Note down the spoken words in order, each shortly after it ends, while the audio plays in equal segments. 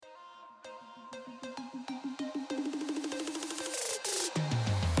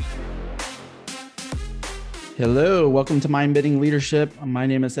Hello, welcome to Mind Bending Leadership. My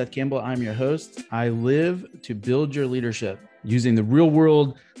name is Seth Campbell. I'm your host. I live to build your leadership using the real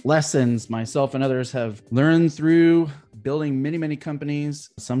world lessons myself and others have learned through building many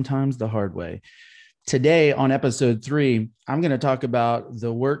companies, sometimes the hard way. Today on episode 3, I'm going to talk about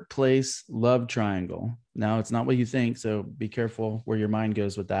the workplace love triangle. Now, it's not what you think, so be careful where your mind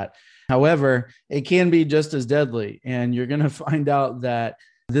goes with that. However, it can be just as deadly, and you're going to find out that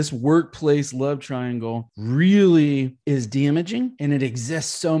this workplace love triangle really is damaging, and it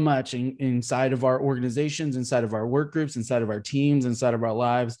exists so much inside of our organizations, inside of our work groups, inside of our teams, inside of our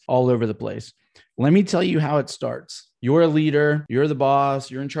lives, all over the place. Let me tell you how it starts. You're a leader, you're the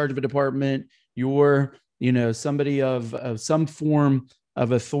boss, you're in charge of a department, you're, somebody of some form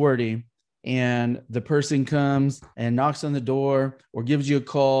of authority, and the person comes and knocks on the door or gives you a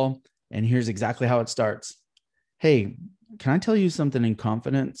call, and here's exactly how it starts. Hey, can I tell you something in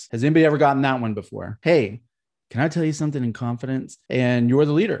confidence? Has anybody ever gotten that one before? Hey, can I tell you something in confidence? And you're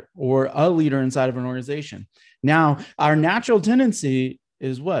the leader or a leader inside of an organization. Now, our natural tendency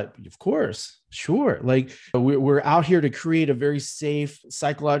is what? Of course, sure. Like we're out here to create a very safe,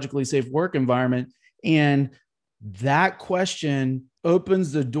 psychologically safe work environment. And that question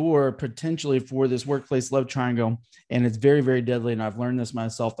opens the door potentially for this workplace love triangle. And it's very, very deadly. And I've learned this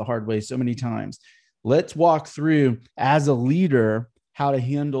myself the hard way so many times. Let's walk through as a leader how to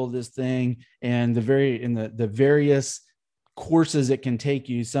handle this thing and the various courses it can take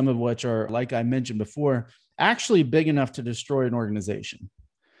you, some of which are, like I mentioned before, actually big enough to destroy an organization.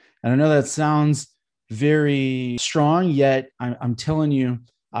 And I know that sounds very strong, yet I'm telling you,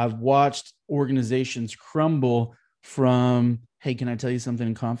 I've watched organizations crumble from, hey, can I tell you something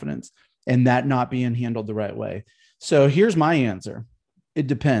in confidence? And that not being handled the right way. So here's my answer. It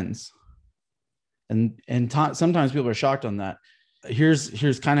depends. And sometimes people are shocked on that.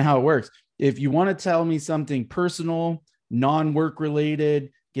 Here's kind of how it works. If you want to tell me something personal, non-work related,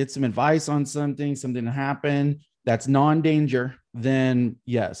 get some advice on something that happened that's non-danger, then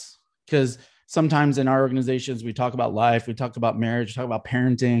yes. Because sometimes in our organizations, we talk about life, we talk about marriage, we talk about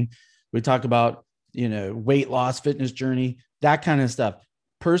parenting, we talk about, weight loss, fitness journey, that kind of stuff.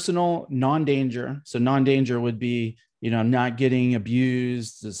 Personal, non-danger. So non-danger would be, not getting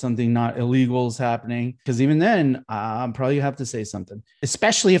abused, something not illegal is happening. Because even then, I'll probably have to say something,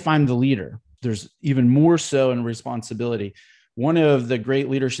 especially if I'm the leader. There's even more so in responsibility. One of the great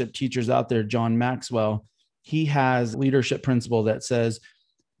leadership teachers out there, John Maxwell, he has a leadership principle that says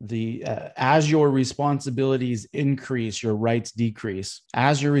as your responsibilities increase, your rights decrease.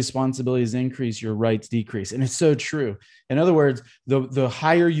 As your responsibilities increase, your rights decrease. And it's so true. In other words, the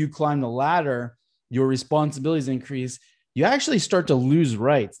higher you climb the ladder, your responsibilities increase, you actually start to lose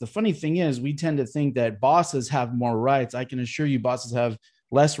rights. The funny thing is, we tend to think that bosses have more rights. I can assure you bosses have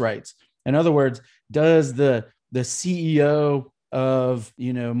less rights. In other words, does the CEO of,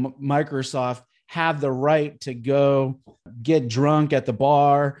 Microsoft have the right to go get drunk at the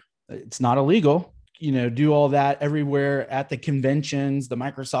bar? It's not illegal. Do all that everywhere at the conventions, the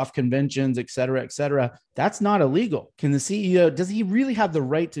Microsoft conventions, et cetera, et cetera. That's not illegal. Can the CEO, does he really have the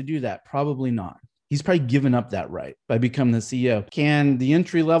right to do that? Probably not. He's probably given up that right by becoming the CEO. Can the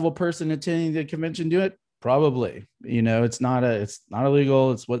entry-level person attending the convention do it? Probably. It's not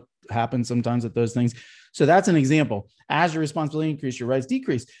illegal. It's what happens sometimes at those things. So that's an example. As your responsibility increase, your rights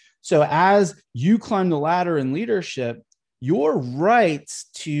decrease. So as you climb the ladder in leadership, your rights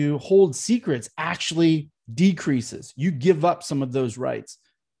to hold secrets actually decreases. You give up some of those rights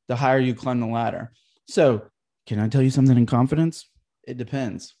the higher you climb the ladder. So can I tell you something in confidence? It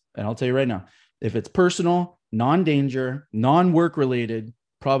depends. And I'll tell you right now, if it's personal, non-danger, non-work related,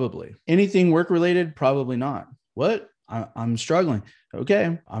 probably. Anything work related, probably not. What? I'm struggling.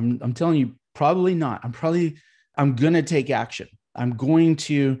 Okay. I'm telling you, probably not. I'm going to take action. I'm going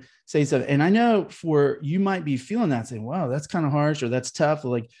to say something. And I know you might be feeling that, saying, wow, that's kind of harsh or that's tough.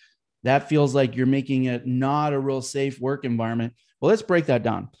 Like that feels like you're making it not a real safe work environment. Well, let's break that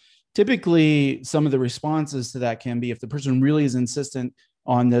down. Typically, some of the responses to that can be if the person really is insistent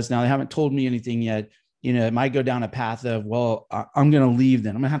on this. Now, they haven't told me anything yet. It might go down a path of, well, I'm going to leave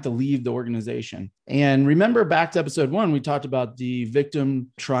then. I'm going to have to leave the organization. And remember back to episode 1, we talked about the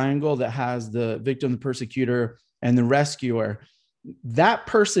victim triangle that has the victim, the persecutor, and the rescuer. That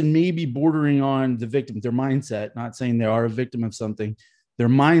person may be bordering on the victim, their mindset, not saying they are a victim of something. Their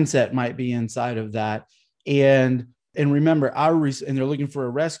mindset might be inside of that. And remember, and they're looking for a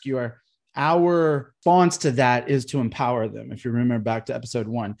rescuer. Our response to that is to empower them. If you remember back to episode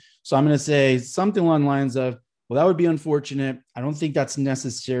 1. So I'm going to say something along the lines of, well, that would be unfortunate. I don't think that's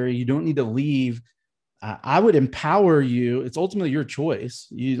necessary. You don't need to leave. I would empower you. It's ultimately your choice.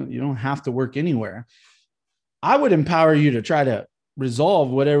 You don't have to work anywhere. I would empower you to try to resolve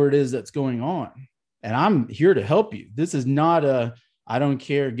whatever it is that's going on. And I'm here to help you. This is not a, I don't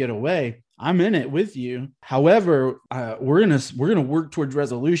care, get away. I'm in it with you. However, we're gonna work towards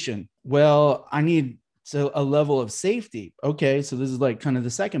resolution. Well, I need a level of safety. Okay, so this is like kind of the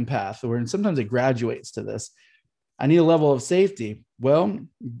second path, or and sometimes it graduates to this. I need a level of safety. Well,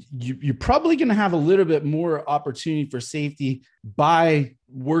 you're probably going to have a little bit more opportunity for safety by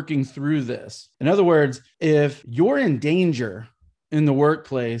working through this. In other words, if you're in danger in the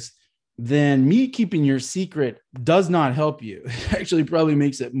workplace, then me keeping your secret does not help you. It actually probably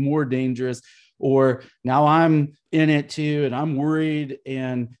makes it more dangerous. Or now I'm in it too, and I'm worried,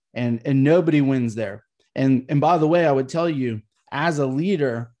 and nobody wins there. And by the way, I would tell you, as a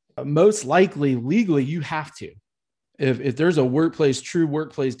leader, most likely legally, you have to. If there's a true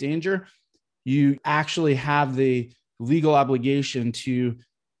workplace danger, you actually have the legal obligation to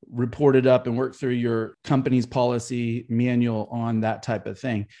report it up and work through your company's policy manual on that type of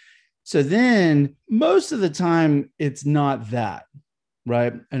thing. So then most of the time it's not that,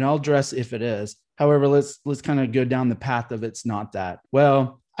 right? And I'll address if it is. However, let's kind of go down the path of it's not that.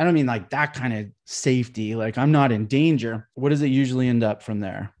 Well, I don't mean like that kind of safety, like I'm not in danger. What does it usually end up from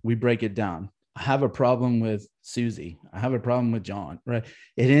there? We break it down. I have a problem with Susie. I have a problem with John, right?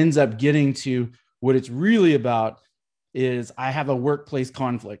 It ends up getting to what it's really about is I have a workplace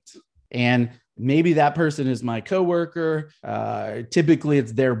conflict, and maybe that person is my coworker. Typically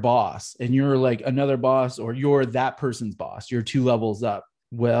it's their boss, and you're like another boss, or you're that person's boss. You're 2 levels up.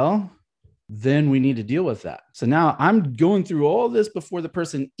 Well, then we need to deal with that. So now I'm going through all this before the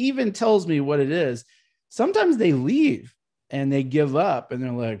person even tells me what it is. Sometimes they leave and they give up, and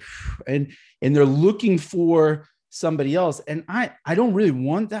they're like, and they're looking for somebody else. And I don't really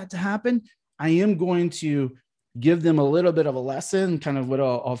want that to happen. I am going to give them a little bit of a lesson, kind of what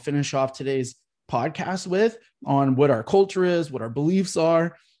I'll finish off today's podcast with, on what our culture is, what our beliefs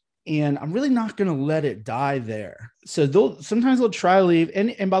are. And I'm really not going to let it die there. So sometimes they'll try to leave.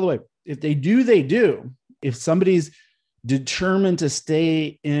 And by the way, if they do, they do. If somebody's determined to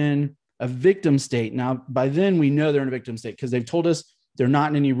stay in a victim state, now by then we know they're in a victim state because they've told us they're not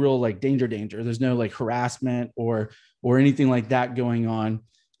in any real like danger. There's no like harassment or anything like that going on.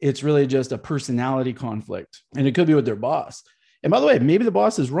 It's really just a personality conflict, and it could be with their boss. And by the way, maybe the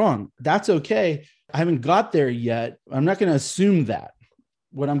boss is wrong. That's okay. I haven't got there yet. I'm not going to assume that.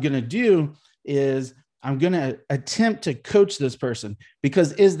 What I'm going to do is I'm going to attempt to coach this person,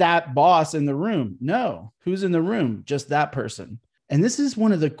 because is that boss in the room? No. Who's in the room? Just that person. And this is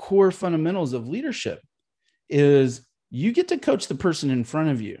one of the core fundamentals of leadership, is you get to coach the person in front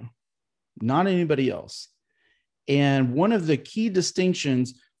of you, not anybody else. And one of the key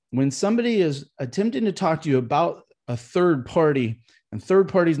distinctions when somebody is attempting to talk to you about a third party, and third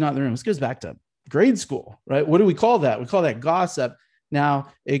party's not in the room, this goes back to grade school, right? What do we call that? We call that gossip. Now,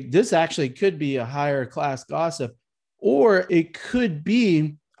 this actually could be a higher class gossip, or it could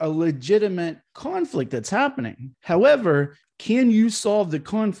be a legitimate conflict that's happening. However, can you solve the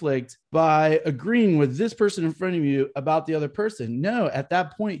conflict by agreeing with this person in front of you about the other person? No, at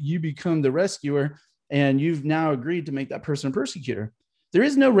that point, you become the rescuer, and you've now agreed to make that person a persecutor. There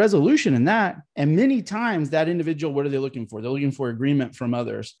is no resolution in that. And many times that individual, what are they looking for? They're looking for agreement from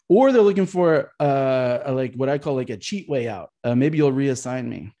others, or they're looking for like what I call like a cheat way out. Maybe you'll reassign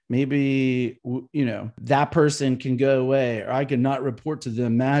me. Maybe, that person can go away, or I can not report to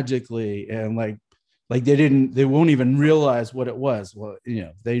them magically. And like they won't even realize what it was. Well,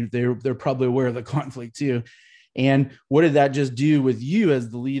 they're probably aware of the conflict too. And what did that just do with you as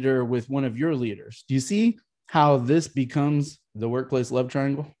the leader with one of your leaders? Do you see how this becomes the workplace love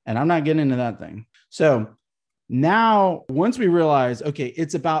triangle? And I'm not getting into that thing. So now, once we realize, okay,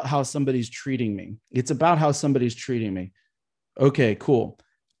 it's about how somebody's treating me. It's about how somebody's treating me. Okay, cool.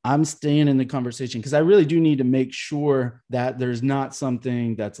 I'm staying in the conversation because I really do need to make sure that there's not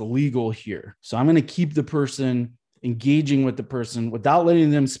something that's illegal here. So I'm going to keep the person engaging with the person without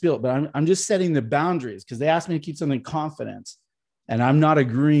letting them spill it. But I'm just setting the boundaries, because they asked me to keep something confidence, and I'm not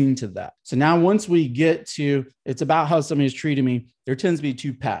agreeing to that. So now once we get to, it's about how somebody's treating me, there tends to be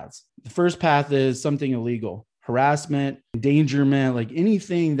 2 paths. The first path is something illegal, harassment, endangerment, like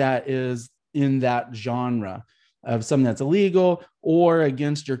anything that is in that genre of something that's illegal or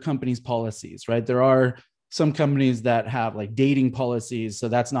against your company's policies, right? There are some companies that have like dating policies. So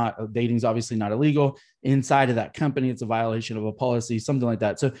dating's obviously not illegal. Inside of that company, it's a violation of a policy, something like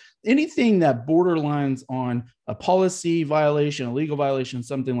that. So anything that borderlines on a policy violation, a legal violation,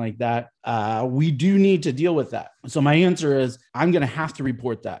 something like that, we do need to deal with that. So my answer is I'm going to have to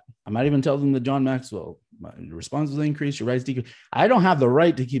report that. I might even tell them to John Maxwell, your responses will increase, your rights decrease. I don't have the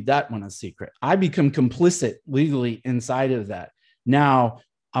right to keep that one a secret. I become complicit legally inside of that. Now,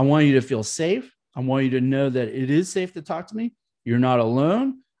 I want you to feel safe. I want you to know that it is safe to talk to me. You're not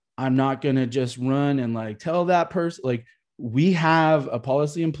alone. I'm not going to just run and like tell that person, like, we have a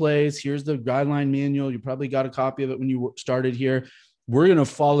policy in place. Here's the guideline manual. You probably got a copy of it when you started here. We're going to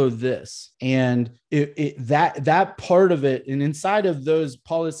follow this. And that part of it, and inside of those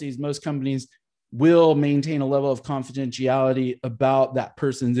policies, most companies will maintain a level of confidentiality about that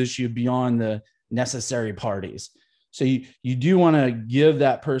person's issue beyond the necessary parties. So you do want to give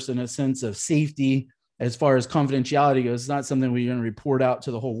that person a sense of safety as far as confidentiality goes. It's not something we're going to report out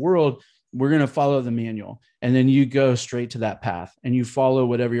to the whole world. We're going to follow the manual. And then you go straight to that path and you follow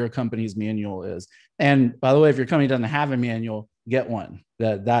whatever your company's manual is. And by the way, if your company doesn't have a manual, get one.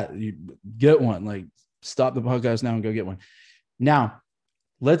 You get one. Like, stop the podcast now and go get one. Now,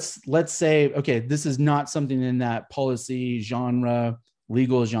 let's say, okay, this is not something in that policy genre,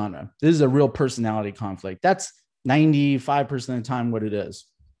 legal genre. This is a real personality conflict. That's 95% of the time what it is.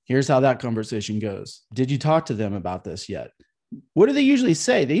 Here's how that conversation goes. Did you talk to them about this yet? What do they usually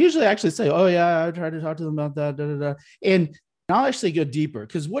say? They usually actually say, oh yeah, I tried to talk to them about that. Da, da, da. And I'll actually go deeper,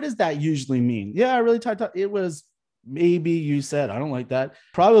 because what does that usually mean? Yeah, I really talked. It was maybe you said, I don't like that.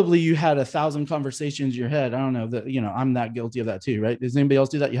 Probably you had 1,000 conversations in your head. I don't know that, I'm that guilty of that too, right? Does anybody else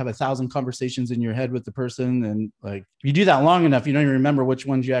do that? You have 1,000 conversations in your head with the person. And like, if you do that long enough, you don't even remember which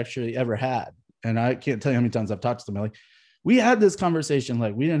ones you actually ever had. And I can't tell you how many times I've talked to somebody like, we had this conversation,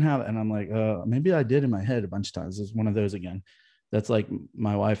 like we didn't have it. And I'm like, maybe I did in my head a bunch of times. It's one of those again. That's like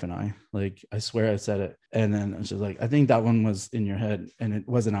my wife and I, like, I swear I said it. And then she's like, I think that one was in your head and it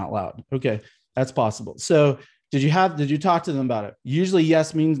wasn't out loud. Okay. That's possible. So did you talk to them about it? Usually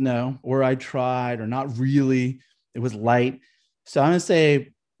yes means no, or I tried, or not really. It was light. So I'm going to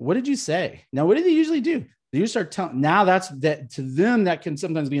say, what did you say? Now, what do they usually do? They start telling, now that's that to them, that can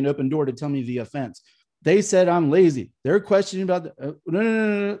sometimes be an open door to tell me the offense. They said I'm lazy. They're questioning about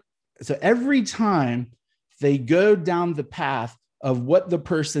no. So every time they go down the path of what the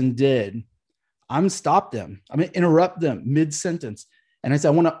person did, I'm stop them. I'm going to interrupt them mid-sentence. And I said,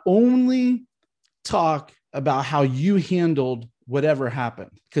 I want to only talk about how you handled whatever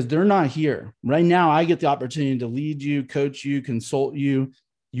happened, because they're not here. Right now, I get the opportunity to lead you, coach you, consult you.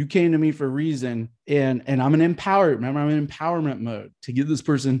 You came to me for a reason, and I'm going to empower. Remember, I'm in empowerment mode to get this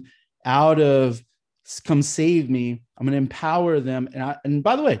person out of, come save me. I'm going to empower them. And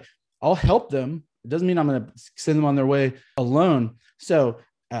by the way, I'll help them. It doesn't mean I'm going to send them on their way alone. So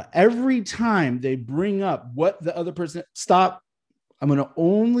every time they bring up what the other person, stop. I'm going to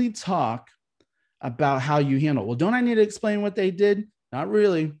only talk about how you handle. Well, don't I need to explain what they did? Not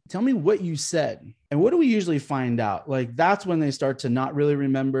really. Tell me what you said. And what do we usually find out? Like, that's when they start to not really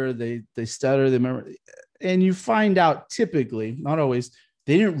remember. They stutter, they remember. And you find out typically, not always,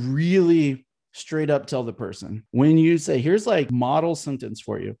 they didn't really straight up tell the person. When you say, here's like model sentence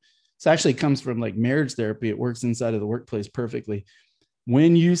for you. This actually comes from like marriage therapy. It works inside of the workplace perfectly.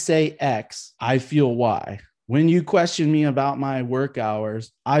 When you say X, I feel Y. When you question me about my work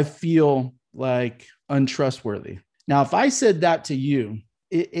hours, I feel like untrustworthy. Now, if I said that to you,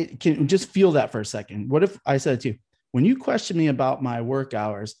 it can just feel that for a second. What if I said to you, when you question me about my work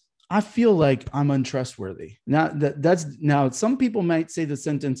hours, I feel like I'm untrustworthy. Now some people might say the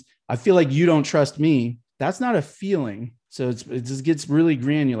sentence, I feel like you don't trust me. That's not a feeling. So it just gets really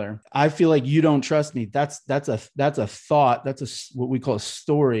granular. I feel like you don't trust me. That's a thought. That's what we call a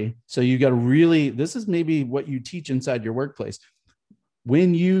story. So you got to really, this is maybe what you teach inside your workplace.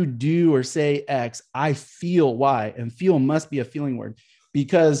 When you do or say X, I feel Y, and feel must be a feeling word.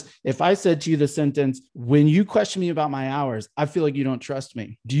 Because if I said to you the sentence, when you question me about my hours, I feel like you don't trust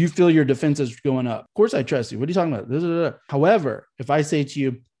me. Do you feel your defenses going up? Of course I trust you. What are you talking about? However, if I say to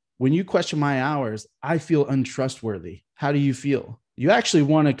you, when you question my hours, I feel untrustworthy. How do you feel? You actually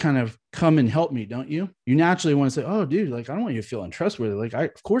want to kind of come and help me, don't you? You naturally want to say, oh, dude, like, I don't want you to feel untrustworthy. Like,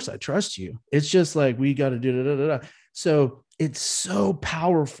 of course I trust you. It's just like, we got to do. So it's so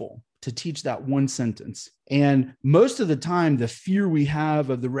powerful to teach that one sentence. And most of the time, the fear we have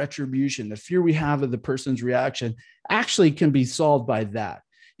of the retribution, the fear we have of the person's reaction actually can be solved by that.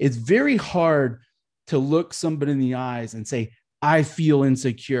 It's very hard to look somebody in the eyes and say, I feel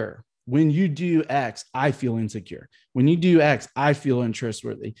insecure. When you do X, I feel insecure. When you do X, I feel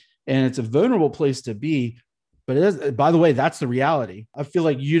untrustworthy. And it's a vulnerable place to be. But it is, by the way, that's the reality. I feel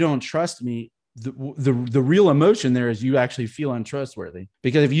like you don't trust me. The real emotion there is you actually feel untrustworthy,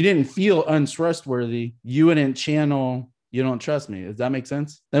 because if you didn't feel untrustworthy, you wouldn't channel you don't trust me. Does that make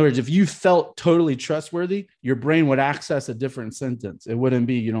sense? In other words, if you felt totally trustworthy, your brain would access a different sentence. It wouldn't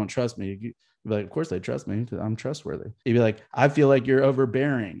be, you don't trust me. You'd be like, of course they trust me because I'm trustworthy. You'd be like, I feel like you're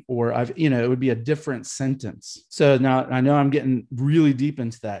overbearing, or it would be a different sentence. So now I know I'm getting really deep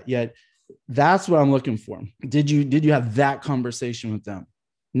into that, yet that's what I'm looking for. Did you have that conversation with them?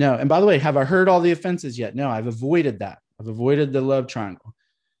 No. And by the way, have I heard all the offenses yet? No, I've avoided that. I've avoided the love triangle.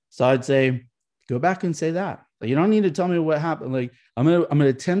 So I'd say, go back and say that. Like, you don't need to tell me what happened. Like, I'm gonna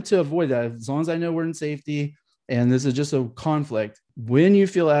attempt to avoid that as long as I know we're in safety and this is just a conflict. When you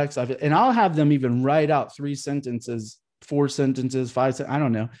feel X, and I'll have them even write out 3 sentences, 4 sentences, 5 sentences. I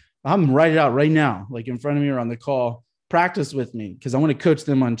don't know. I'm write it out right now, like in front of me or on the call. Practice with me, because I want to coach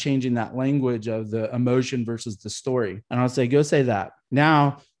them on changing that language of the emotion versus the story. And I'll say, go say that.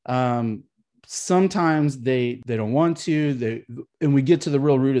 Now, sometimes they don't want to, and we get to the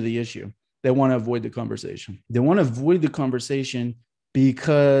real root of the issue. They want to avoid the conversation. They want to avoid the conversation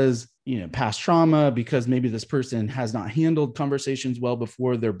because, past trauma, because maybe this person has not handled conversations well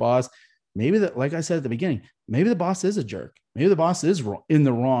before their boss. Maybe that, like I said at the beginning, maybe the boss is a jerk. Maybe the boss is in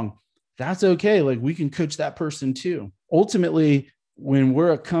the wrong. That's okay. Like, we can coach that person too. Ultimately, when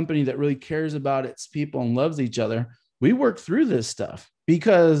we're a company that really cares about its people and loves each other, we work through this stuff.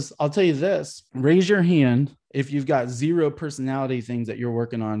 Because I'll tell you this, raise your hand if you've got 0 personality things that you're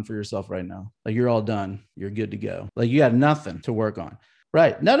working on for yourself right now. Like, you're all done. You're good to go. Like, you got nothing to work on.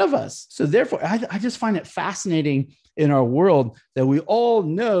 Right. None of us. So therefore, I just find it fascinating in our world that we all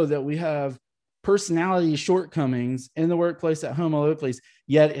know that we have personality shortcomings in the workplace, at home, all over the place.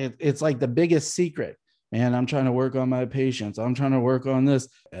 Yet it's like the biggest secret. Man, I'm trying to work on my patience. I'm trying to work on this.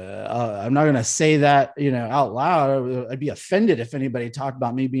 I'm not going to say that, out loud. I'd be offended if anybody talked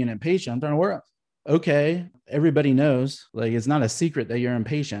about me being impatient. I'm trying to work. Okay. Everybody knows, like, it's not a secret that you're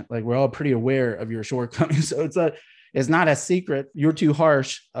impatient. Like, we're all pretty aware of your shortcomings. So it's not a secret. You're too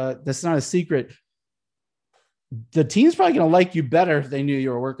harsh. That's not a secret. The team's probably going to like you better if they knew you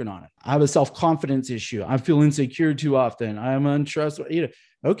were working on it. I have a self-confidence issue. I feel insecure too often. I'm untrustworthy.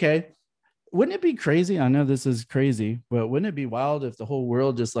 Okay. Wouldn't it be crazy? I know this is crazy, but wouldn't it be wild if the whole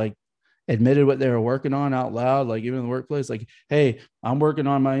world just like admitted what they were working on out loud? Like, even in the workplace, like, hey, I'm working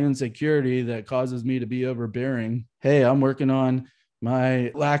on my insecurity that causes me to be overbearing. Hey, I'm working on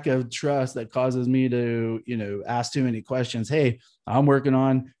my lack of trust that causes me to, ask too many questions. Hey, I'm working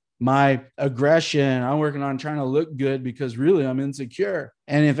on my aggression. I'm working on trying to look good because really I'm insecure.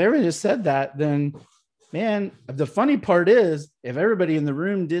 And if everyone just said that, then, man, the funny part is, if everybody in the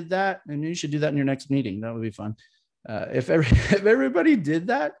room did that, and you should do that in your next meeting, that would be fun. If everybody did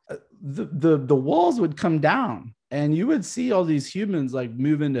that, the walls would come down, and you would see all these humans like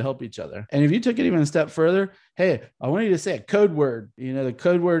move in to help each other. And if you took it even a step further, hey, I want you to say a code word. The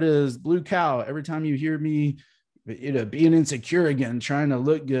code word is blue cow. Every time you hear me, being insecure again, trying to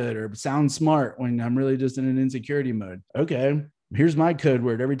look good or sound smart when I'm really just in an insecurity mode. Okay. Here's my code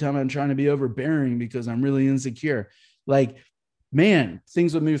word. Every time I'm trying to be overbearing because I'm really insecure. Like, man,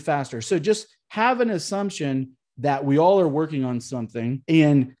 things would move faster. So just have an assumption that we all are working on something,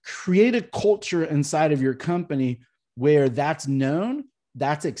 and create a culture inside of your company where that's known,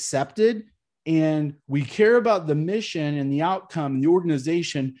 that's accepted, and we care about the mission and the outcome and the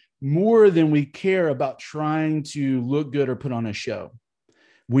organization more than we care about trying to look good or put on a show.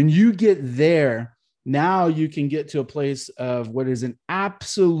 When you get there, now you can get to a place of what is an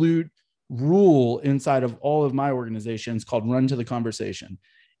absolute rule inside of all of my organizations called run to the conversation.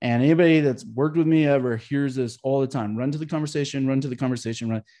 And anybody that's worked with me ever hears this all the time. Run to the conversation, run to the conversation,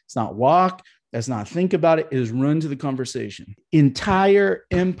 run. It's not walk. That's not think about it. It is run to the conversation. Entire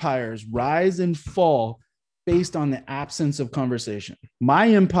empires rise and fall based on the absence of conversation. My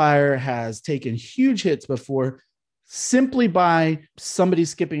empire has taken huge hits before simply by somebody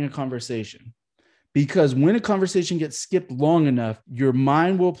skipping a conversation. Because when a conversation gets skipped long enough, your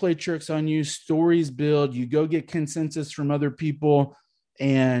mind will play tricks on you, stories build, you go get consensus from other people,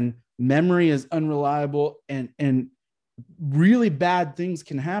 and memory is unreliable, and really bad things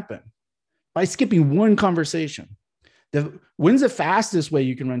can happen by skipping one conversation. When's the fastest way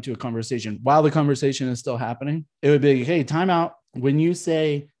you can run to a conversation while the conversation is still happening? It would be, hey, time out. When you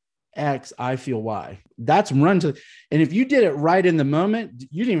say X, I feel Y. That's run to. And if you did it right in the moment,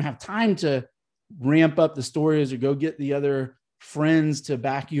 you didn't even have time to ramp up the stories or go get the other friends to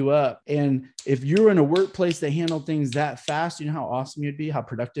back you up. And if you're in a workplace that handle things that fast, you know how awesome you'd be, how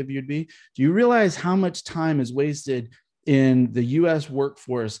productive you'd be. Do you realize how much time is wasted in the US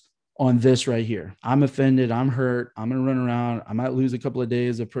workforce on this right here? I'm offended. I'm hurt. I'm going to run around. I might lose a couple of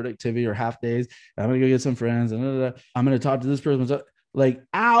days of productivity or half days. I'm going to go get some friends. I'm going to talk to this person. like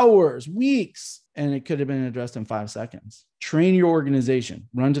hours, weeks, and it could have been addressed in 5 seconds. Train your organization,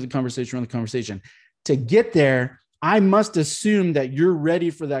 run to the conversation, run the conversation. To get there, I must assume that you're ready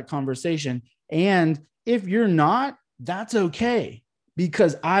for that conversation. And if you're not, that's okay,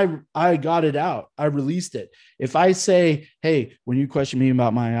 because I got it out. I released it. If I say, hey, when you question me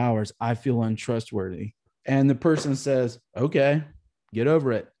about my hours, I feel untrustworthy. And the person says, okay, get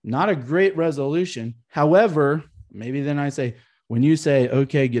over it. Not a great resolution. However, maybe then I say, when you say,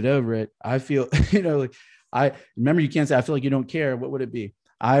 okay, get over it, I feel, like I remember, you can't say, I feel like you don't care. What would it be?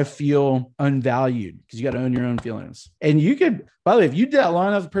 I feel unvalued, because you got to own your own feelings. And you could, by the way, if you did that long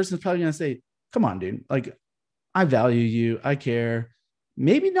enough, the person's probably going to say, come on, dude. Like, I value you. I care.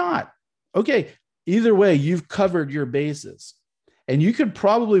 Maybe not. Okay. Either way, you've covered your bases, and you could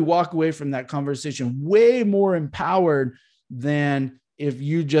probably walk away from that conversation way more empowered than if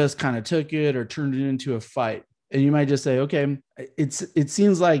you just kind of took it or turned it into a fight. And you might just say, okay, it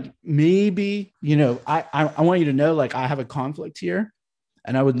seems like maybe, I want you to know, like, I have a conflict here,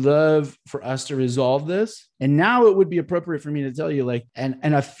 and I would love for us to resolve this. And now it would be appropriate for me to tell you, like, and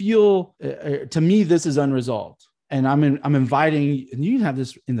I feel, to me, this is unresolved. And I'm inviting, and you can have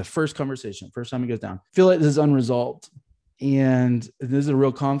this in the first conversation, first time it goes down. Feel like this is unresolved, and this is a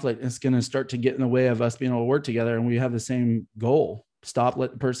real conflict. It's going to start to get in the way of us being able to work together. And we have the same goal. Stop,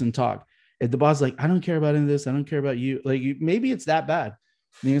 let the person talk. If the boss is like, I don't care about any of this, I don't care about you, like, maybe it's that bad.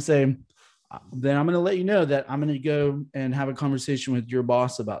 And you can say, then I'm going to let you know that I'm going to go and have a conversation with your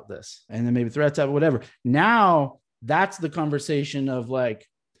boss about this. And then maybe threats out, whatever. Now that's the conversation of, like,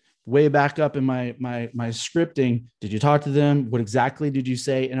 way back up in my scripting. Did you talk to them? What exactly did you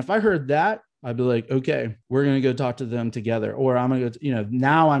say? And if I heard that, I'd be like, okay, we're going to go talk to them together. Or I'm going to go,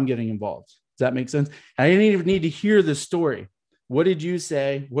 now I'm getting involved. Does that make sense? I didn't even need to hear the story. What did you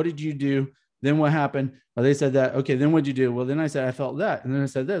say? What did you do? Then what happened? Well, they said that. Okay, then what'd you do? Well, then I said, I felt that. And then I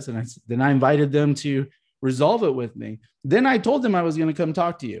said this. And then I invited them to resolve it with me. Then I told them I was going to come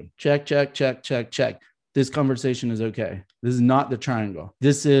talk to you. Check, check, check, check, check. This conversation is okay. This is not the triangle.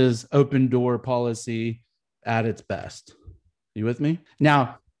 This is open door policy at its best. You with me?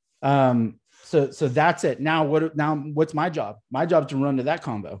 Now, so that's it. Now what's my job? My job is to run to that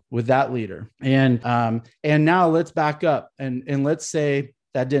combo with that leader. And now let's back up and let's say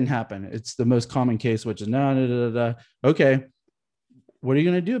that didn't happen. It's the most common case, which is no. Okay. What are you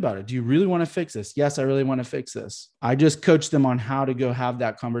going to do about it? Do you really want to fix this? Yes, I really want to fix this. I just coached them on how to go have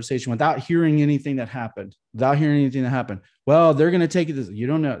that conversation without hearing anything that happened, Well, they're going to take it. You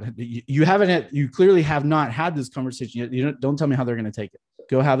don't know. You clearly have not had this conversation yet. Don't tell me how they're going to take it.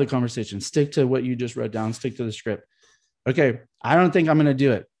 Go have the conversation. Stick to what you just wrote down. Stick to the script. Okay. I don't think I'm going to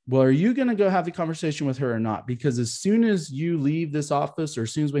do it. Well, are you going to go have the conversation with her or not? Because as soon as you leave this office, or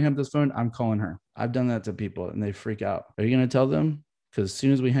as soon as we hang up this phone, I'm calling her. I've done that to people and they freak out. Are you going to tell them? Because as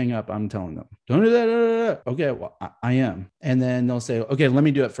soon as we hang up, I'm telling them, don't do that. Okay, well, I am. And then they'll say, okay, let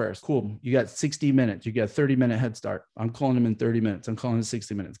me do it first. Cool. You got 60 minutes. You got a 30-minute head start. I'm calling them in 30 minutes. I'm calling in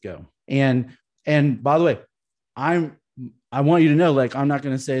 60 minutes. Go. And by the way, I want you to know, like, I'm not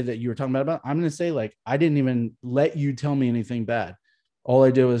going to say that you were talking about. I'm going to say, like, I didn't even let you tell me anything bad. All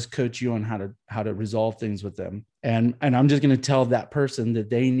I did was coach you on how to resolve things with them. And I'm just going to tell that person that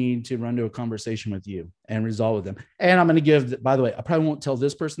they need to run to a conversation with you and resolve with them. And I'm going to give, by the way, I probably won't tell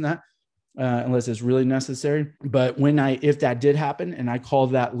this person that unless it's really necessary. But if that did happen and I call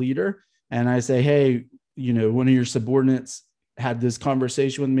that leader and I say, hey, one of your subordinates had this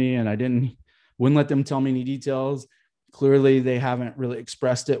conversation with me and I wouldn't let them tell me any details. Clearly, they haven't really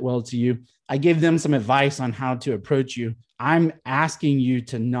expressed it well to you. I gave them some advice on how to approach you. I'm asking you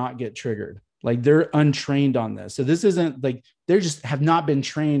to not get triggered. Like, they're untrained on this. So this isn't like, they just have not been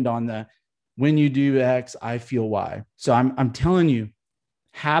trained on the, when you do X, I feel Y. So I'm telling you,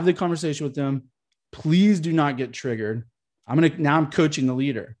 have the conversation with them. Please do not get triggered. Now I'm coaching the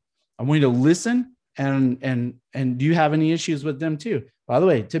leader. I want you to listen and do you have any issues with them too? By the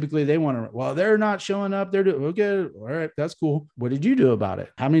way, typically they want to, well, they're not showing up. They're doing, okay. All right. That's cool. What did you do about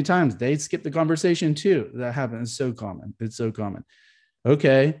it? How many times they skip the conversation too? That happens. It's so common. It's so common.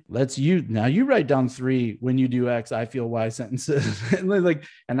 Okay. Now you write down 3, when you do X, I feel Y sentences.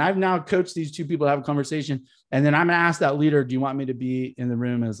 And I've now coached these 2 people to have a conversation. And then I'm going to ask that leader, do you want me to be in the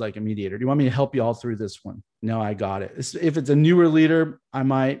room as like a mediator? Do you want me to help you all through this one? No, I got it. If it's a newer leader, I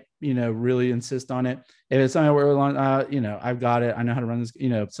might, really insist on it. If it's something where I've got it. I know how to run this,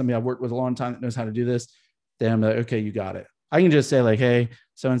 somebody I've worked with a long time that knows how to do this. Then I'm like, okay, you got it. I can just say like, hey,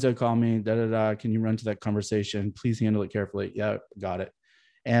 so-and-so called me, can you run to that conversation? Please handle it carefully. Yeah, got it.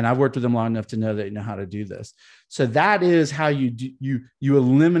 And I've worked with them long enough to know that you know how to do this. So that is how you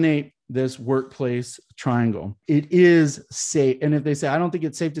eliminate this workplace triangle. It is safe. And if they say, I don't think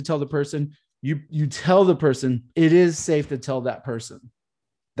it's safe to tell the person, you tell the person it is safe to tell that person.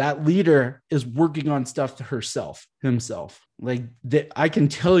 That leader is working on stuff to himself. Like I can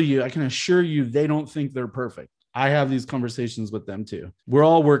tell you, I can assure you, they don't think they're perfect. I have these conversations with them too. We're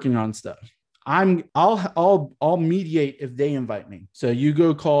all working on stuff. I'll mediate if they invite me. So you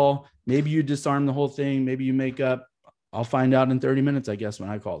go call, maybe you disarm the whole thing. Maybe you make up. I'll find out in 30 minutes, I guess, when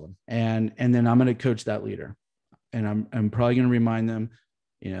I call them. And then I'm going to coach that leader. And I'm probably going to remind them,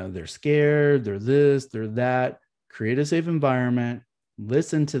 they're scared, they're this, they're that. Create a safe environment,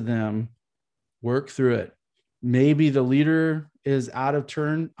 listen to them, work through it. Maybe the leader is out of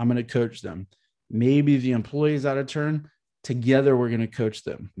turn. I'm going to coach them. Maybe the employee is out of turn. Together, we're going to coach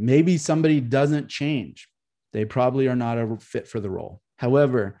them. Maybe somebody doesn't change. They probably are not a fit for the role.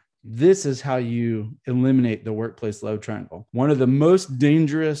 However, this is how you eliminate the workplace love triangle. One of the most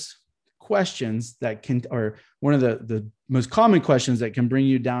dangerous questions or one of the most common questions that can bring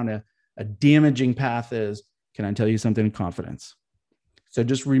you down a damaging path is, can I tell you something in confidence? So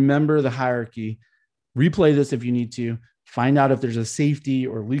just remember the hierarchy. Replay this if you need to. Find out if there's a safety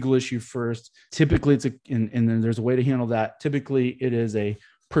or legal issue first. Typically, and then there's a way to handle that. Typically, it is a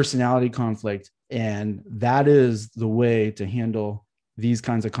personality conflict, and that is the way to handle these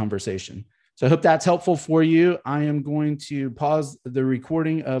kinds of conversation. So I hope that's helpful for you. I am going to pause the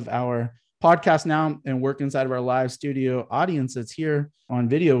recording of our podcast now and work inside of our live studio audience that's here on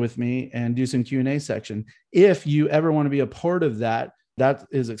video with me and do some Q&A section. If you ever want to be a part of that, that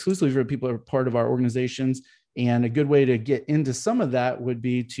is exclusively for people who are part of our organizations. And a good way to get into some of that would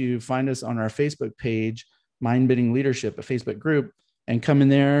be to find us on our Facebook page, Mind Bending Leadership, a Facebook group, and come in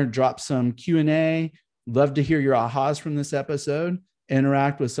there, drop some Q&A. Love to hear your ahas from this episode.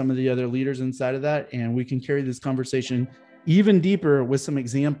 Interact with some of the other leaders inside of that, and we can carry this conversation even deeper with some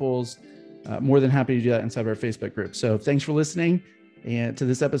examples. More than happy to do that inside of our Facebook group. So thanks for listening and to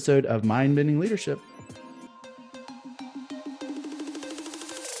this episode of Mind Bending Leadership.